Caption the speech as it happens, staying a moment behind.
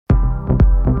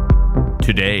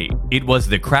Today, it was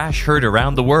the crash heard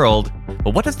around the world,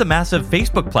 but what does the massive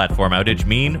Facebook platform outage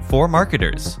mean for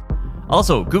marketers?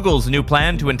 Also, Google's new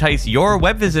plan to entice your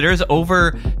web visitors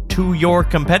over to your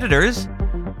competitors.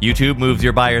 YouTube moves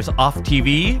your buyers off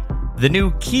TV. The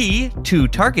new key to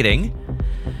targeting.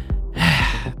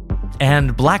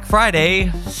 And Black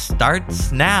Friday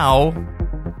starts now.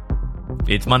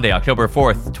 It's Monday, October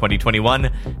 4th, 2021.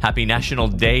 Happy National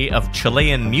Day of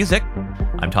Chilean Music.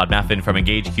 I'm Todd Maffin from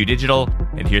EngageQ Digital,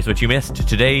 and here's what you missed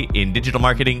today in Digital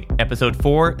Marketing, episode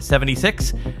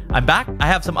 476. I'm back. I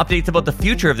have some updates about the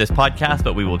future of this podcast,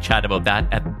 but we will chat about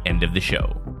that at the end of the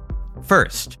show.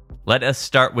 First, let us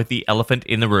start with the elephant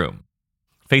in the room.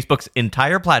 Facebook's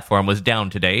entire platform was down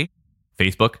today.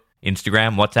 Facebook,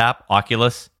 Instagram, WhatsApp,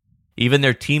 Oculus, even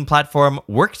their team platform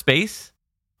Workspace,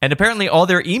 and apparently all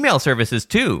their email services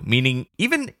too, meaning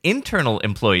even internal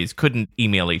employees couldn't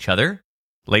email each other.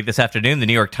 Late this afternoon, the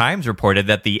New York Times reported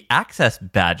that the access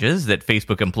badges that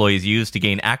Facebook employees use to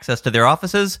gain access to their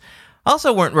offices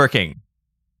also weren't working.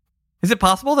 Is it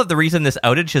possible that the reason this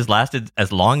outage has lasted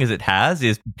as long as it has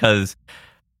is because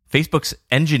Facebook's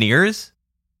engineers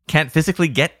can't physically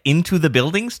get into the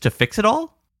buildings to fix it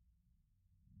all?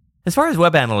 As far as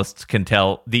web analysts can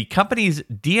tell, the company's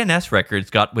DNS records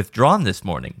got withdrawn this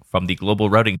morning from the global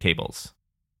routing tables.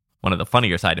 One of the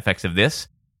funnier side effects of this,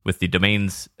 with the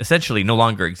domains essentially no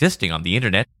longer existing on the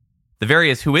internet, the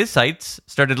various Whois sites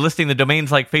started listing the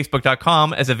domains like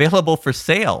Facebook.com as available for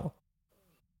sale.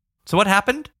 So what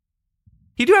happened?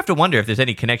 You do have to wonder if there's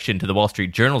any connection to the Wall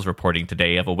Street Journal's reporting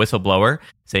today of a whistleblower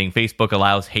saying Facebook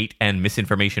allows hate and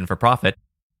misinformation for profit.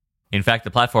 In fact,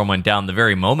 the platform went down the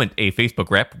very moment a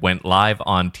Facebook rep went live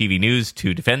on TV news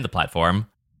to defend the platform.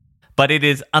 But it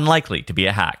is unlikely to be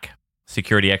a hack.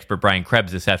 Security expert Brian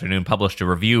Krebs this afternoon published a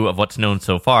review of what's known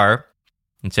so far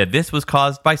and said this was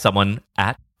caused by someone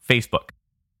at Facebook.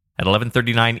 At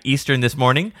 11:39 Eastern this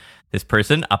morning, this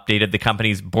person updated the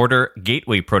company's border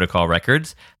gateway protocol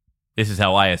records. This is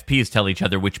how ISPs tell each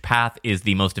other which path is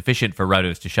the most efficient for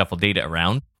routers to shuffle data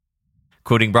around.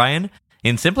 Quoting Brian,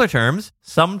 in simpler terms,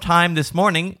 sometime this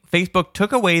morning, Facebook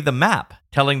took away the map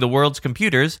telling the world's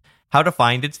computers how to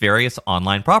find its various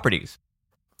online properties.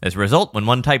 As a result, when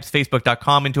one types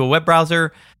Facebook.com into a web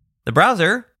browser, the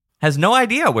browser has no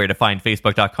idea where to find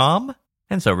Facebook.com,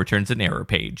 and so returns an error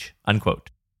page,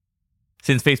 unquote.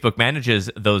 Since Facebook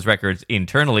manages those records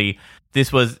internally,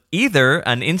 this was either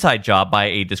an inside job by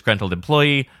a disgruntled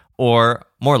employee, or,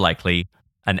 more likely,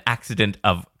 an accident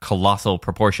of colossal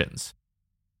proportions.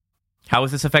 How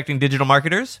is this affecting digital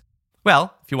marketers?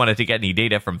 Well, if you wanted to get any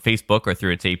data from Facebook or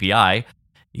through its API,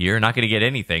 you're not going to get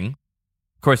anything.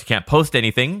 Of course, you can't post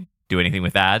anything, do anything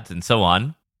with ads, and so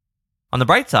on. On the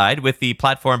bright side, with the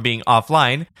platform being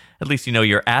offline, at least you know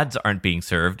your ads aren't being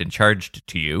served and charged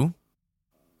to you.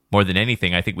 More than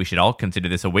anything, I think we should all consider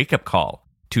this a wake-up call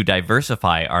to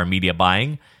diversify our media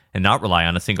buying and not rely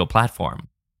on a single platform.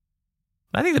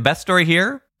 I think the best story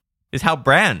here is how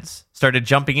brands started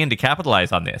jumping in to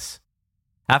capitalize on this.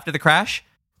 After the crash,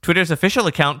 Twitter's official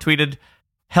account tweeted,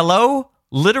 "Hello,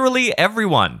 literally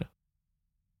everyone."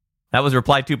 That was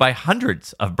replied to by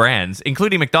hundreds of brands,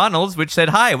 including McDonald's, which said,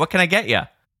 "Hi, what can I get ya?"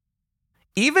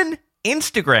 Even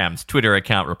Instagram's Twitter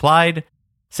account replied,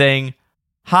 saying,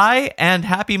 "Hi and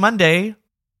happy Monday,"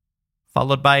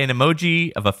 followed by an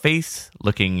emoji of a face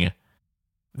looking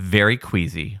very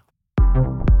queasy.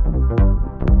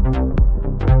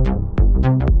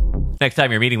 Next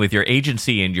time you're meeting with your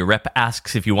agency and your rep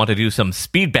asks if you want to do some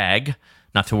speed bag,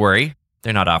 not to worry,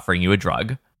 they're not offering you a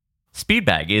drug.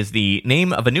 Speedbag is the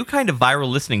name of a new kind of viral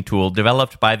listening tool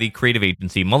developed by the creative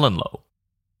agency MullenLowe.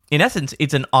 In essence,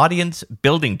 it's an audience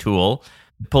building tool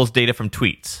that pulls data from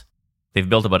tweets. They've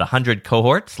built about 100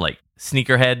 cohorts like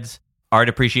sneakerheads, art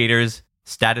appreciators,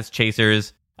 status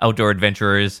chasers, outdoor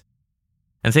adventurers,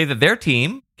 and say that their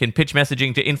team can pitch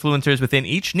messaging to influencers within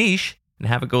each niche and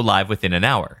have it go live within an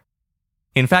hour.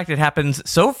 In fact, it happens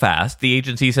so fast, the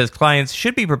agency says clients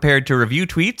should be prepared to review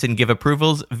tweets and give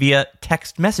approvals via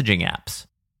text messaging apps.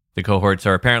 The cohorts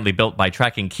are apparently built by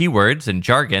tracking keywords and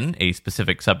jargon a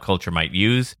specific subculture might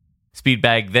use.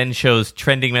 Speedbag then shows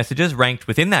trending messages ranked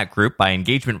within that group by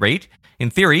engagement rate, in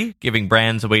theory, giving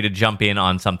brands a way to jump in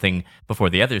on something before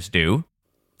the others do.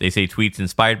 They say tweets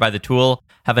inspired by the tool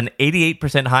have an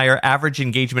 88% higher average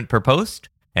engagement per post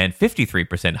and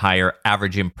 53% higher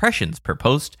average impressions per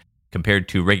post compared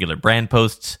to regular brand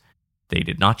posts. They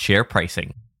did not share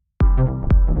pricing.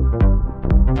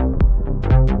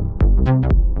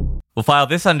 We'll file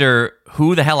this under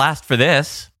who the hell asked for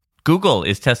this. Google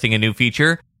is testing a new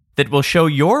feature that will show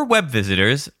your web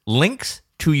visitors links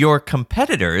to your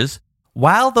competitors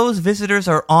while those visitors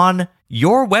are on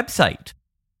your website.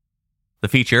 The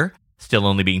feature, still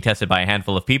only being tested by a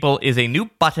handful of people, is a new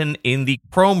button in the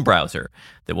Chrome browser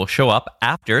that will show up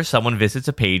after someone visits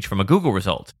a page from a Google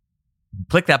result.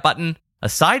 Click that button, a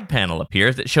side panel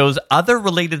appears that shows other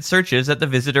related searches that the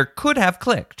visitor could have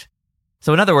clicked.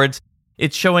 So in other words,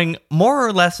 it's showing more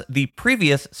or less the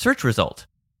previous search result.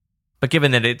 But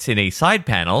given that it's in a side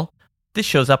panel, this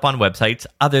shows up on websites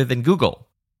other than Google.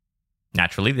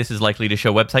 Naturally, this is likely to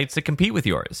show websites that compete with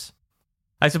yours.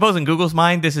 I suppose in Google's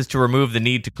mind, this is to remove the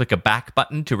need to click a back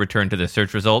button to return to the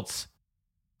search results.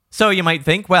 So you might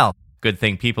think, well, good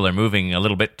thing people are moving a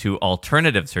little bit to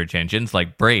alternative search engines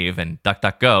like Brave and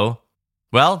DuckDuckGo.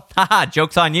 Well, haha,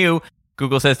 joke's on you.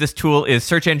 Google says this tool is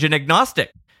search engine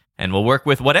agnostic and will work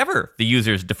with whatever the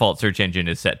user's default search engine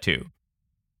is set to.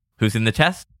 Who's in the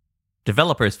test?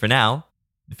 Developers for now.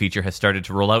 The feature has started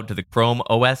to roll out to the Chrome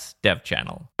OS dev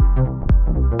channel.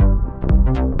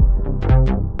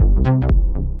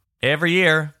 Every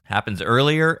year, happens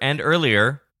earlier and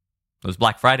earlier. Those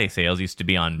Black Friday sales used to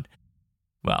be on,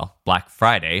 well, Black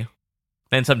Friday.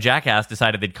 Then some jackass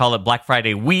decided they'd call it Black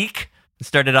Friday week and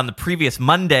started on the previous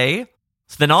Monday.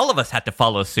 So then all of us had to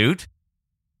follow suit.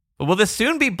 But will this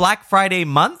soon be Black Friday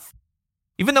month?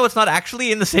 Even though it's not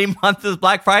actually in the same month as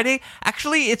Black Friday,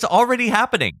 actually it's already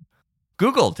happening.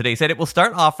 Google today said it will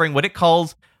start offering what it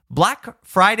calls Black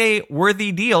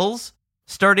Friday-worthy deals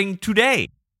starting today.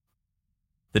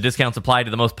 The discounts apply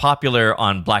to the most popular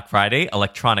on Black Friday,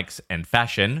 electronics and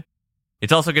fashion.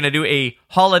 It's also going to do a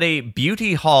holiday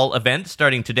beauty haul event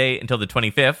starting today until the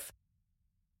 25th.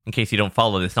 In case you don't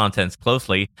follow this nonsense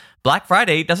closely, Black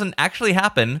Friday doesn't actually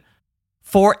happen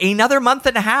for another month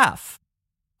and a half.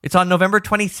 It's on November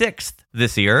 26th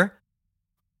this year.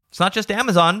 It's not just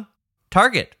Amazon.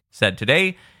 Target said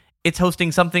today it's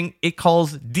hosting something it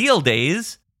calls Deal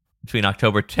Days between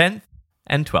October 10th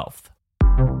and 12th.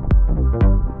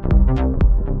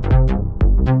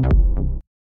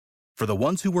 For the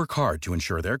ones who work hard to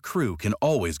ensure their crew can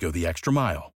always go the extra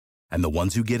mile, and the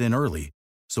ones who get in early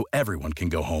so everyone can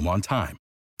go home on time,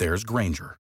 there's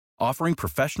Grainger, offering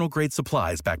professional-grade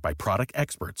supplies backed by product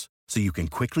experts so you can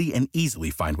quickly and easily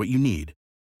find what you need.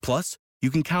 Plus, you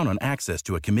can count on access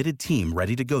to a committed team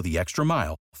ready to go the extra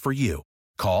mile for you.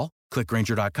 Call, click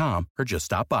Grainger.com, or just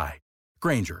stop by.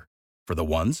 Grainger, for the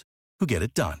ones who get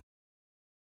it done.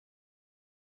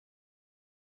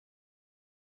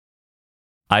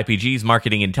 IPG's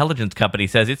marketing intelligence company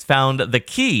says it's found the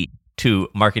key to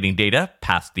marketing data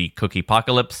past the cookie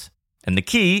apocalypse, and the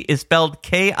key is spelled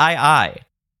KII. It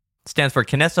stands for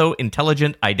Kinesso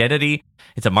Intelligent Identity.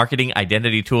 It's a marketing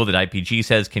identity tool that IPG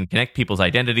says can connect people's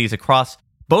identities across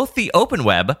both the open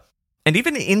web and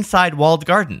even inside walled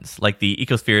gardens, like the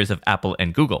ecospheres of Apple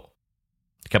and Google.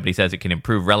 The company says it can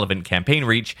improve relevant campaign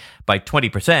reach by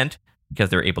 20% because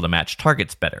they're able to match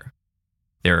targets better.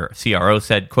 Their CRO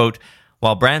said, quote,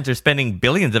 "While brands are spending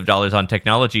billions of dollars on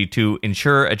technology to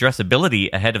ensure addressability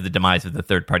ahead of the demise of the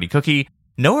third-party cookie,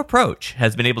 no approach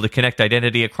has been able to connect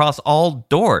identity across all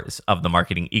doors of the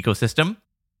marketing ecosystem.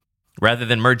 Rather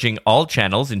than merging all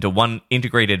channels into one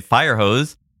integrated fire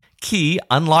hose, Key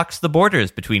unlocks the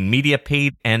borders between media,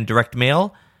 paid, and direct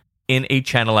mail in a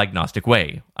channel-agnostic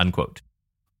way," unquote.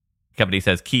 The company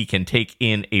says Key can take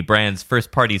in a brand's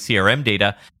first-party CRM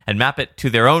data and map it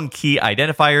to their own key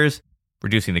identifiers,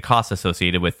 reducing the costs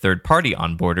associated with third-party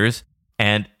onboarders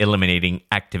and eliminating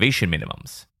activation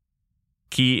minimums.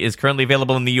 Key is currently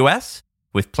available in the US,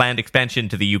 with planned expansion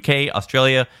to the UK,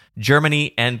 Australia,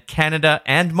 Germany, and Canada,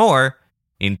 and more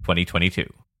in 2022.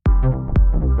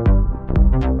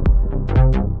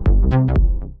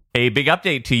 A big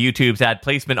update to YouTube's ad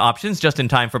placement options just in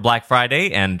time for Black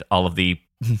Friday and all of the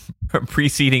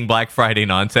preceding Black Friday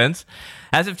nonsense.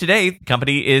 As of today, the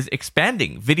company is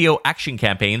expanding video action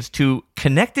campaigns to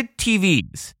connected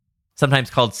TVs, sometimes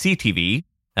called CTV.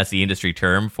 That's the industry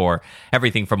term for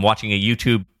everything from watching a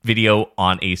YouTube video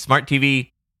on a smart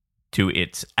TV to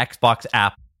its Xbox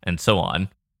app and so on.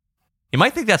 You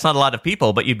might think that's not a lot of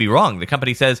people, but you'd be wrong. The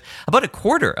company says about a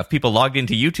quarter of people logged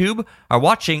into YouTube are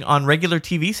watching on regular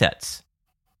TV sets.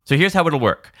 So here's how it'll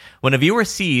work. When a viewer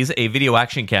sees a video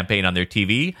action campaign on their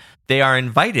TV, they are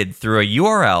invited through a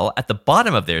URL at the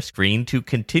bottom of their screen to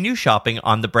continue shopping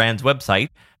on the brand's website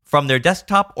from their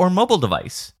desktop or mobile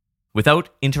device without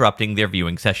interrupting their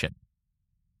viewing session.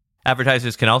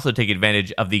 Advertisers can also take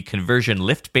advantage of the Conversion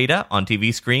Lift beta on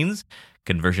TV screens.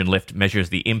 Conversion Lift measures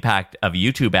the impact of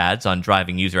YouTube ads on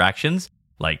driving user actions,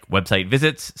 like website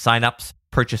visits, signups,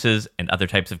 purchases, and other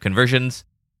types of conversions.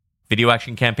 Video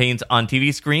action campaigns on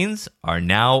TV screens are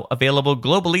now available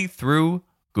globally through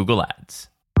Google Ads.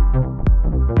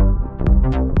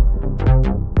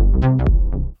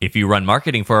 If you run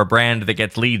marketing for a brand that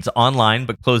gets leads online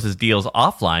but closes deals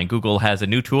offline, Google has a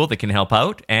new tool that can help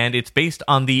out, and it's based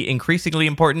on the increasingly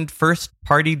important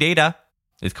first-party data.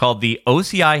 It's called the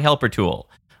OCI Helper tool,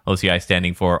 OCI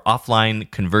standing for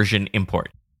Offline Conversion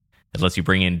Import. It lets you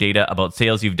bring in data about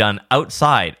sales you've done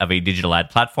outside of a digital ad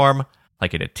platform,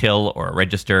 like at a till or a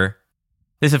register.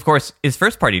 This, of course, is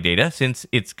first-party data since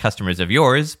it's customers of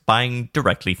yours buying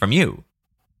directly from you.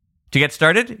 To get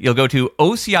started, you'll go to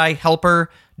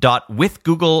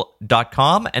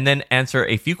ocihelper.withgoogle.com and then answer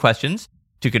a few questions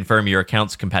to confirm your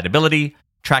account's compatibility,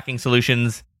 tracking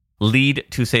solutions, lead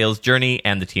to sales journey,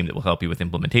 and the team that will help you with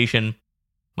implementation.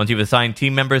 Once you've assigned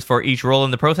team members for each role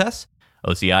in the process,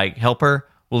 OCI Helper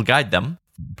will guide them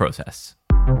through the process.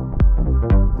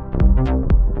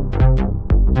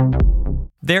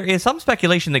 There is some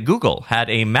speculation that Google had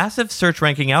a massive search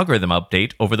ranking algorithm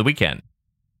update over the weekend.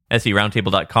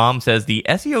 SERoundtable.com says the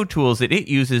SEO tools that it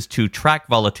uses to track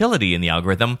volatility in the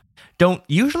algorithm don't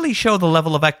usually show the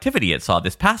level of activity it saw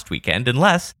this past weekend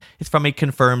unless it's from a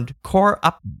confirmed core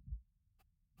update.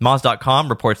 Moz.com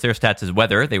reports their stats as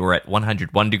weather. They were at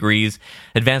 101 degrees.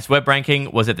 Advanced Web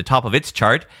Ranking was at the top of its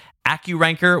chart.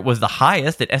 AccuRanker was the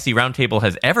highest that SE Roundtable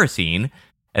has ever seen.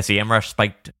 SEMrush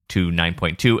spiked to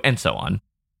 9.2, and so on.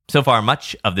 So far,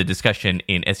 much of the discussion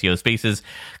in SEO spaces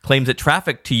claims that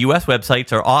traffic to US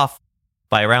websites are off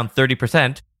by around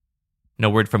 30%. No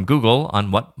word from Google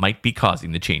on what might be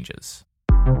causing the changes.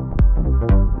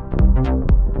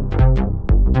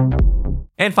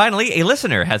 And finally, a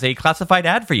listener has a classified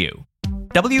ad for you.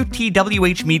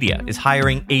 WTWH Media is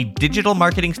hiring a digital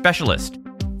marketing specialist.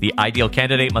 The ideal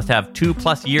candidate must have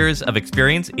 2+ years of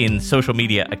experience in social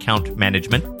media account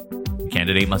management. The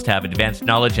candidate must have advanced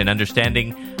knowledge and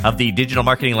understanding of the digital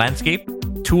marketing landscape,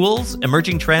 tools,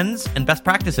 emerging trends, and best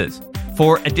practices.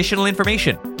 For additional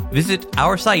information, visit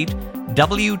our site,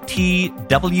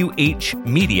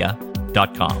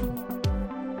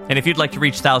 WTWHmedia.com. And if you'd like to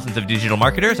reach thousands of digital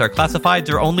marketers, our classifieds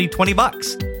are only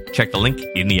 $20. Check the link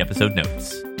in the episode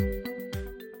notes.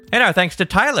 And our thanks to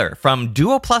Tyler from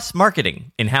Duo Plus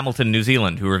Marketing in Hamilton, New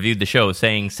Zealand, who reviewed the show,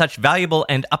 saying, such valuable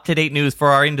and up-to-date news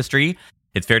for our industry.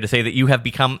 It's fair to say that you have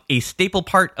become a staple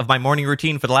part of my morning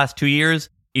routine for the last 2 years.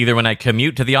 Either when I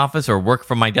commute to the office or work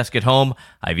from my desk at home,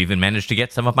 I've even managed to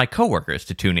get some of my coworkers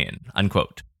to tune in,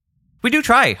 unquote. We do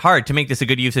try hard to make this a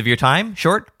good use of your time.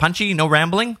 Short, punchy, no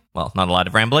rambling. Well, not a lot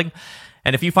of rambling.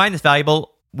 And if you find this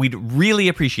valuable, we'd really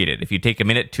appreciate it if you take a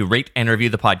minute to rate and review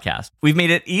the podcast. We've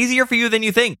made it easier for you than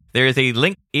you think. There is a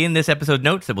link in this episode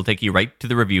notes that will take you right to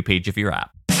the review page of your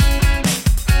app.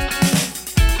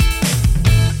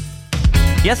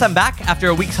 Yes, I'm back after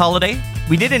a week's holiday.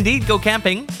 We did indeed go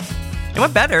camping. It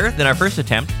went better than our first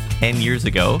attempt 10 years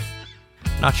ago.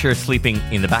 Not sure sleeping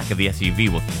in the back of the SUV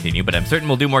will continue, but I'm certain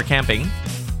we'll do more camping.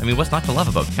 I mean, what's not to love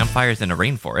about campfires in a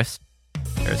rainforest?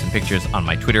 There are some pictures on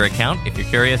my Twitter account. If you're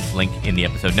curious, link in the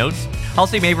episode notes.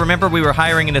 Also, you may remember we were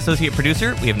hiring an associate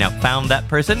producer. We have now found that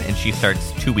person, and she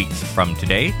starts 2 weeks from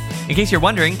today. In case you're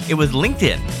wondering, it was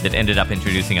LinkedIn that ended up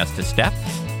introducing us to Steph.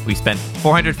 We spent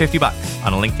 $450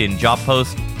 on a LinkedIn job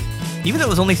post. Even though it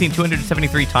was only seen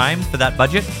 273 times for that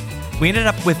budget, we ended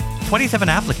up with 27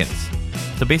 applicants.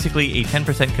 So basically a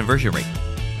 10% conversion rate.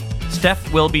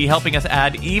 Steph will be helping us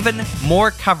add even more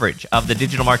coverage of the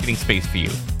digital marketing space for you.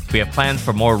 We have plans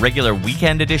for more regular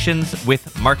weekend editions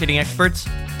with marketing experts.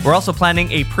 We're also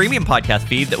planning a premium podcast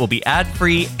feed that will be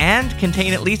ad-free and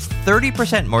contain at least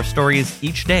 30% more stories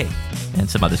each day, and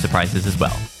some other surprises as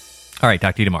well. All right,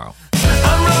 talk to you tomorrow.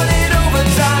 I'm running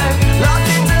overtime, locked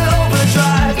into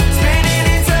overdrive,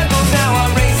 spinning in circles, now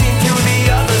I'm racing to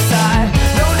the other side.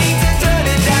 No need to turn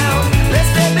it down, let's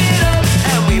step it up,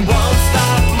 and we won't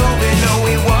stop moving, no,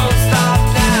 we won't stop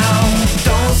now.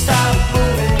 Don't stop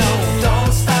moving, no,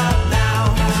 don't stop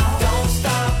now. Don't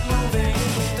stop moving,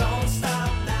 don't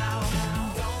stop now.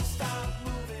 Don't stop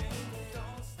moving,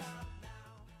 don't stop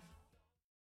now.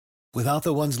 Without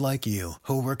the ones like you,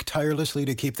 who work tirelessly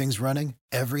to keep things running,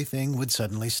 everything would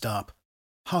suddenly stop.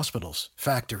 Hospitals,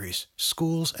 factories,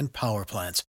 schools, and power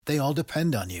plants, they all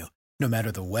depend on you. No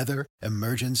matter the weather,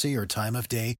 emergency, or time of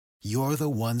day, you're the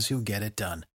ones who get it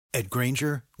done. At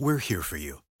Grainger, we're here for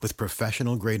you with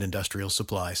professional-grade industrial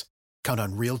supplies. Count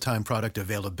on real-time product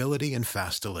availability and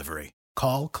fast delivery.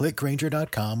 Call, click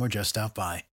Grainger.com, or just stop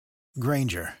by.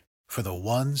 Grainger, for the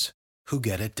ones who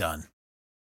get it done.